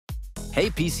Hey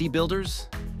PC builders!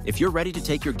 If you're ready to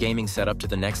take your gaming setup to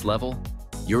the next level,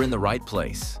 you're in the right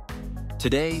place.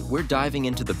 Today, we're diving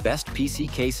into the best PC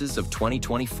cases of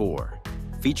 2024,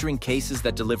 featuring cases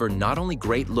that deliver not only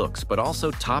great looks, but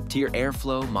also top-tier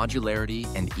airflow,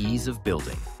 modularity, and ease of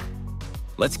building.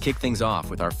 Let's kick things off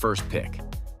with our first pick.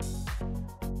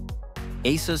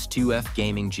 ASUS 2F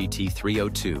Gaming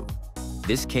GT302.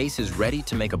 This case is ready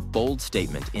to make a bold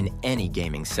statement in any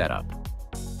gaming setup.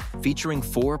 Featuring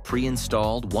 4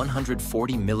 pre-installed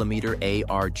 140mm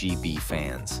ARGB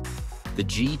fans, the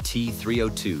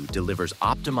GT302 delivers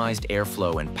optimized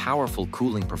airflow and powerful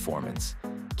cooling performance,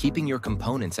 keeping your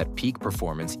components at peak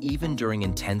performance even during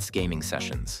intense gaming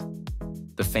sessions.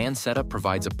 The fan setup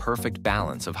provides a perfect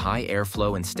balance of high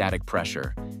airflow and static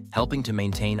pressure, helping to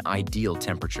maintain ideal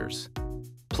temperatures.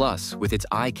 Plus, with its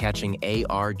eye-catching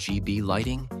ARGB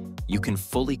lighting, you can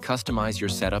fully customize your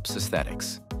setup's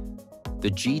aesthetics. The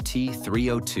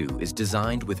GT302 is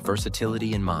designed with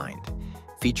versatility in mind,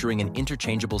 featuring an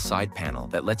interchangeable side panel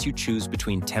that lets you choose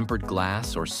between tempered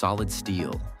glass or solid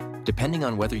steel, depending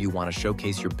on whether you want to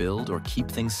showcase your build or keep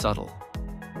things subtle.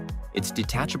 Its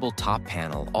detachable top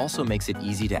panel also makes it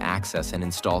easy to access and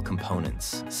install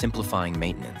components, simplifying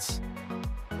maintenance.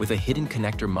 With a hidden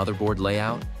connector motherboard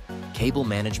layout, cable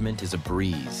management is a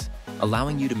breeze,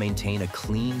 allowing you to maintain a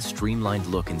clean, streamlined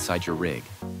look inside your rig.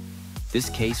 This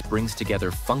case brings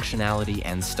together functionality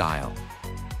and style,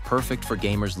 perfect for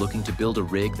gamers looking to build a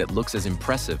rig that looks as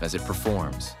impressive as it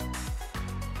performs.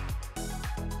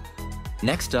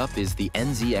 Next up is the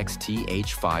NZXT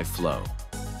H5 Flow,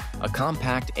 a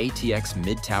compact ATX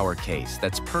mid-tower case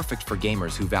that's perfect for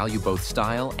gamers who value both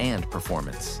style and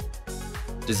performance.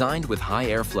 Designed with high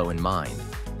airflow in mind,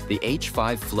 the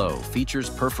H5 Flow features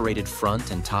perforated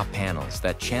front and top panels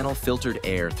that channel filtered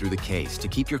air through the case to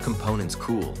keep your components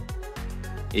cool.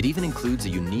 It even includes a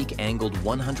unique angled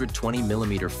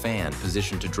 120mm fan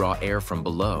positioned to draw air from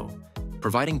below,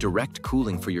 providing direct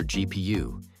cooling for your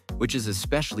GPU, which is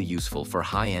especially useful for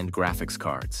high-end graphics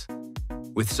cards.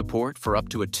 With support for up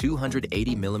to a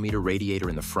 280mm radiator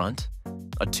in the front,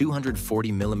 a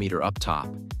 240mm up top,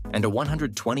 and a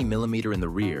 120mm in the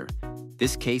rear,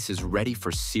 this case is ready for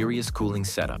serious cooling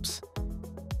setups.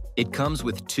 It comes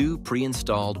with 2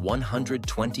 pre-installed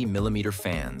 120mm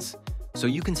fans, so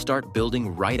you can start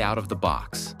building right out of the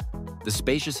box. The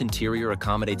spacious interior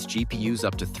accommodates GPUs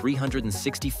up to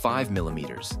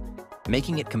 365mm,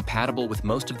 making it compatible with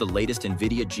most of the latest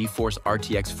NVIDIA GeForce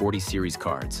RTX 40 series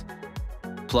cards.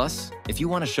 Plus, if you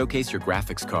want to showcase your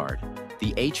graphics card,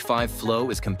 the H5 Flow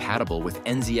is compatible with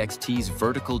NZXT's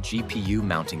vertical GPU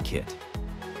mounting kit.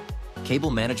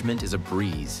 Cable management is a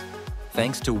breeze,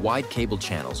 thanks to wide cable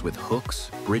channels with hooks,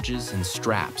 bridges, and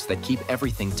straps that keep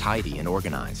everything tidy and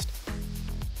organized.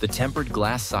 The tempered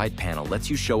glass side panel lets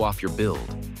you show off your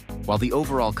build, while the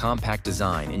overall compact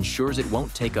design ensures it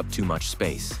won't take up too much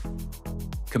space.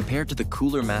 Compared to the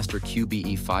Cooler Master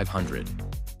QUBE E500,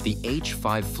 the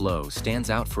H5 Flow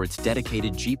stands out for its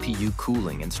dedicated GPU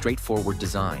cooling and straightforward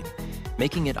design,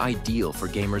 making it ideal for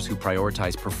gamers who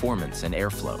prioritize performance and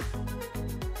airflow.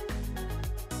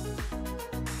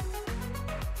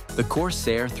 The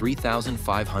CORSAIR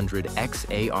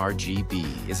 3500X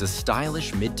ARGB is a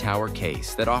stylish mid-tower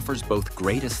case that offers both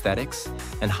great aesthetics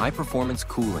and high-performance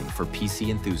cooling for PC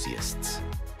enthusiasts.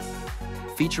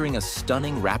 Featuring a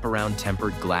stunning wraparound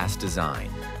tempered glass design,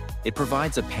 it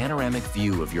provides a panoramic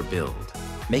view of your build,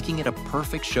 making it a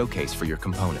perfect showcase for your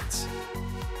components.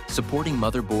 Supporting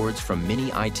motherboards from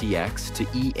Mini-ITX to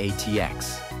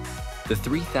E-ATX, the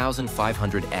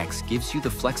 3500X gives you the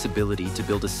flexibility to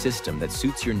build a system that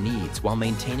suits your needs while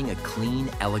maintaining a clean,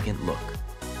 elegant look.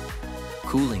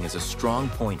 Cooling is a strong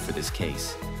point for this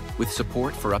case, with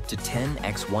support for up to 10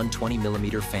 x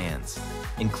 120mm fans,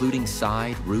 including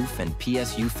side, roof, and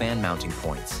PSU fan mounting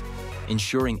points,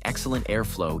 ensuring excellent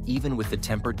airflow even with the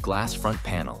tempered glass front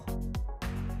panel.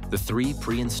 The 3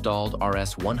 pre-installed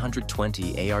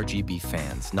RS120 ARGB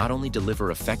fans not only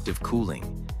deliver effective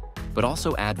cooling, but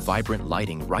also add vibrant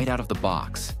lighting right out of the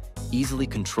box, easily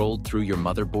controlled through your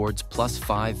motherboard's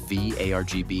 +5V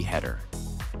ARGB header.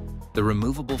 The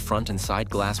removable front and side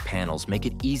glass panels make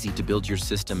it easy to build your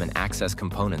system and access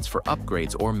components for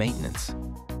upgrades or maintenance.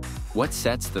 What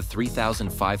sets the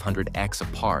 3500X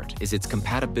apart is its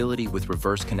compatibility with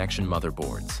reverse connection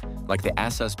motherboards, like the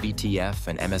ASUS BTF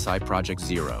and MSI Project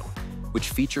Zero, which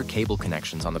feature cable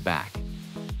connections on the back.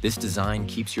 This design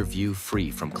keeps your view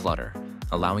free from clutter,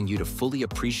 allowing you to fully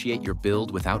appreciate your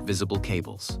build without visible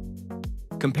cables.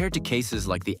 Compared to cases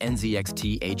like the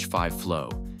NZXT H5 Flow,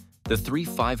 the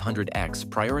 3500X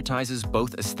prioritizes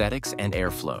both aesthetics and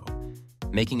airflow.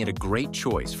 making it a great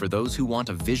choice for those who want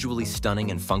a visually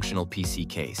stunning and functional PC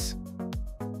case.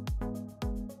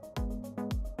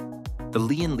 The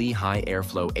LIAN High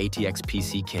Airflow ATX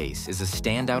PC case is a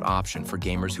standout option for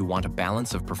gamers who want a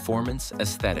balance of performance,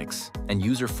 aesthetics, and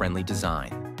user-friendly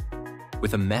design.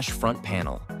 With a mesh front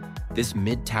panel, this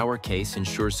mid-tower case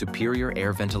ensures superior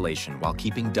air ventilation while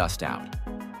keeping dust out,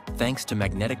 thanks to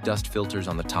magnetic dust filters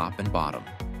on the top and bottom.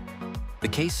 The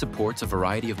case supports a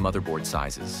variety of motherboard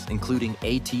sizes, including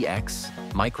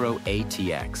ATX, Micro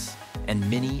ATX, and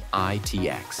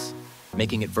Mini-ITX,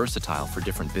 making it versatile for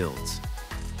different builds.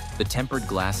 The tempered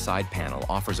glass side panel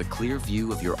offers a clear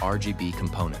view of your RGB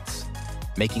components,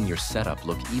 making your setup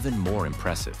look even more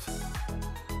impressive.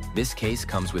 This case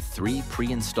comes with 3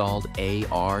 pre-installed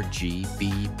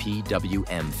ARGB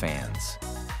PWM fans,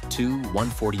 2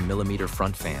 140mm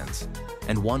front fans,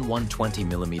 and 1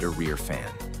 120mm rear fan,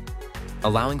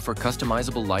 allowing for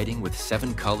customizable lighting with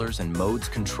 7 colors and modes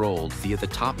controlled via the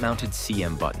top-mounted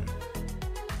CM button.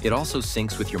 It also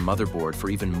syncs with your motherboard for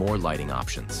even more lighting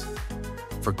options.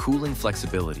 For cooling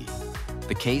flexibility,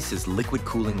 the case is liquid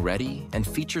cooling ready and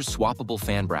features swappable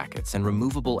fan brackets and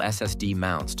removable SSD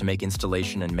mounts to make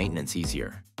installation and maintenance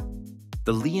easier.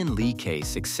 The LIAN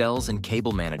case excels in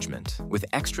cable management, with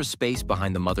extra space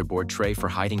behind the motherboard tray for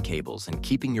hiding cables and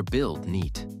keeping your build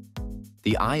neat.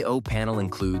 The I/O panel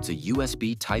includes a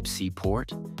USB Type-C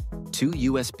port, 2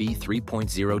 USB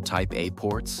 3.0 Type-A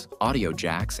ports, audio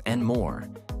jacks, and more,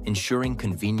 ensuring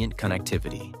convenient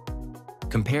connectivity.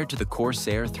 Compared to the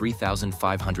CORSAIR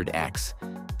 3500X,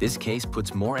 this case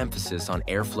puts more emphasis on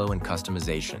airflow and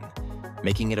customization,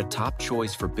 making it a top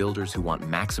choice for builders who want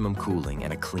maximum cooling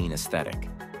and a clean aesthetic.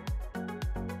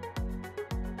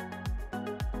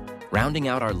 Rounding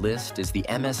out our list is the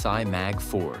MSI MAG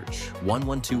Forge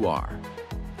 112R,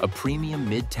 a premium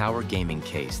mid-tower gaming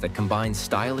case that combines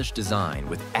stylish design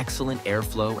with excellent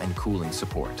airflow and cooling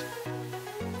support.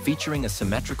 Featuring a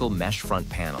symmetrical mesh front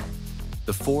panel,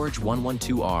 the Forge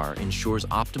 112R ensures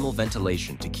optimal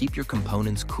ventilation to keep your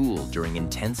components cool during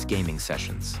intense gaming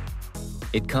sessions.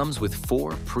 It comes with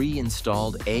 4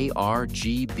 pre-installed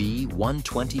ARGB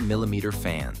 120mm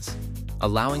fans,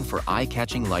 allowing for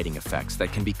eye-catching lighting effects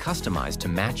that can be customized to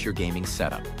match your gaming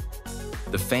setup.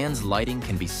 The fan's lighting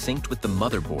can be synced with the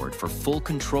motherboard for full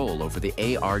control over the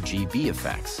ARGB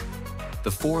effects. The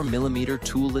 4mm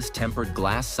toolless tempered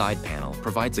glass side panel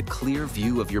provides a clear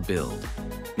view of your build,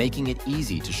 making it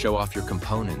easy to show off your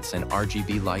components and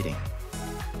RGB lighting.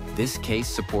 This case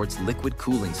supports liquid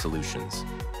cooling solutions,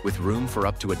 with room for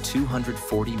up to a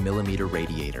 240mm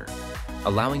radiator,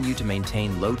 allowing you to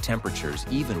maintain low temperatures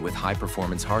even with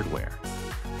high-performance hardware.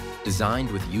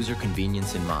 Designed with user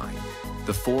convenience in mind,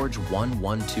 the Forge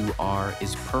 112R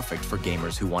is perfect for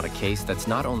gamers who want a case that's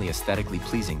not only aesthetically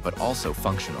pleasing but also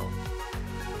functional.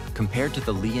 Compared to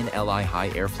the LIAN High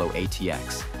Airflow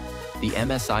ATX, the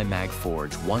MSI MAG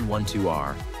Forge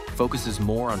 112R focuses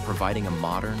more on providing a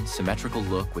modern, symmetrical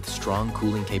look with strong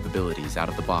cooling capabilities out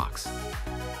of the box.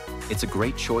 It's a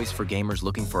great choice for gamers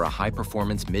looking for a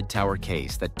high-performance mid-tower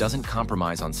case that doesn't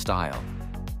compromise on style.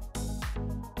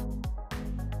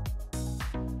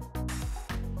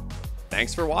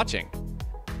 Thanks for watching.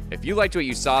 If you liked what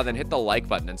you saw, then hit the like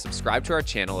button and subscribe to our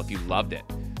channel if you loved it.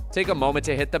 Take a moment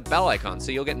to hit the bell icon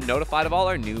so you'll get notified of all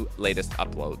our latest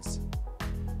uploads.